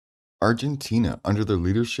Argentina, under the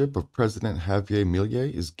leadership of President Javier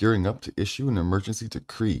Milei, is gearing up to issue an emergency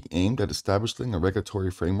decree aimed at establishing a regulatory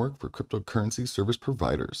framework for cryptocurrency service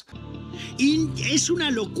providers. Y es una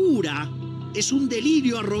locura, es un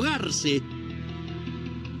delirio arrogarse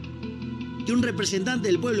que un representante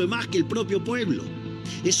del pueblo es más que el propio pueblo.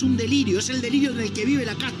 Es un delirio, es el delirio en el que vive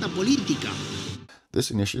la casta política. This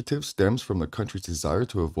initiative stems from the country's desire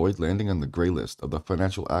to avoid landing on the gray list of the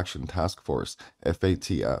Financial Action Task Force,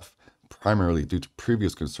 FATF, primarily due to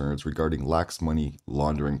previous concerns regarding lax money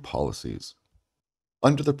laundering policies.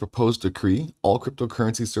 Under the proposed decree, all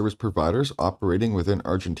cryptocurrency service providers operating within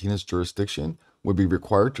Argentina's jurisdiction would be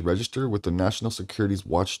required to register with the National Securities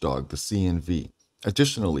Watchdog, the CNV.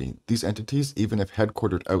 Additionally, these entities, even if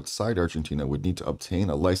headquartered outside Argentina, would need to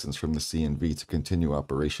obtain a license from the CNV to continue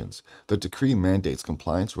operations. The decree mandates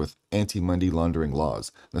compliance with anti-money laundering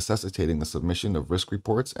laws, necessitating the submission of risk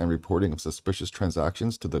reports and reporting of suspicious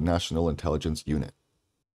transactions to the National Intelligence Unit.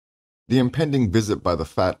 The impending visit by the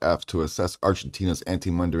FATF to assess Argentina's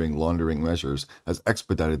anti-money laundering measures has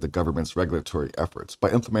expedited the government's regulatory efforts. By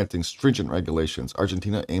implementing stringent regulations,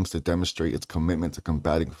 Argentina aims to demonstrate its commitment to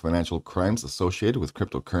combating financial crimes associated with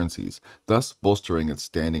cryptocurrencies, thus bolstering its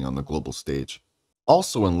standing on the global stage.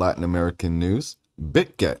 Also in Latin American news,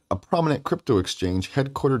 Bitget, a prominent crypto exchange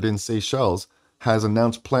headquartered in Seychelles, has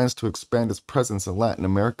announced plans to expand its presence in Latin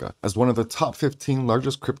America. As one of the top 15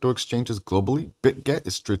 largest crypto exchanges globally, Bitget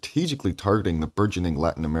is strategically targeting the burgeoning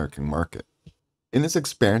Latin American market. In its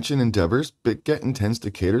expansion endeavors, Bitget intends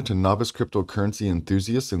to cater to novice cryptocurrency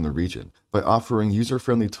enthusiasts in the region. By offering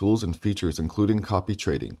user-friendly tools and features including copy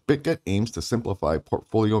trading, Bitget aims to simplify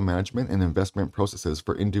portfolio management and investment processes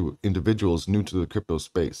for individuals new to the crypto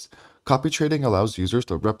space. Copy trading allows users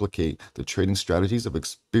to replicate the trading strategies of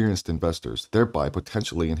experienced investors, thereby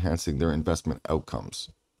potentially enhancing their investment outcomes.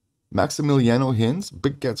 Maximiliano Hinz,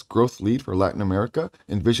 Bitget's growth lead for Latin America,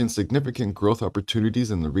 envisions significant growth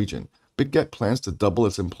opportunities in the region. Bitget plans to double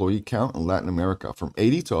its employee count in Latin America from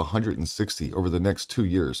 80 to 160 over the next 2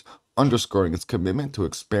 years, underscoring its commitment to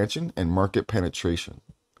expansion and market penetration.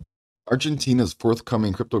 Argentina's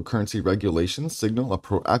forthcoming cryptocurrency regulations signal a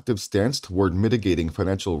proactive stance toward mitigating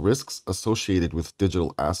financial risks associated with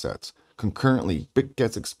digital assets. Concurrently,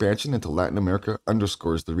 Bitget's expansion into Latin America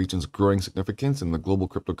underscores the region's growing significance in the global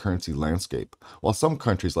cryptocurrency landscape. While some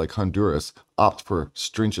countries like Honduras opt for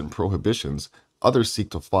stringent prohibitions, others seek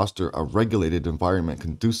to foster a regulated environment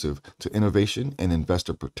conducive to innovation and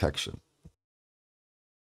investor protection.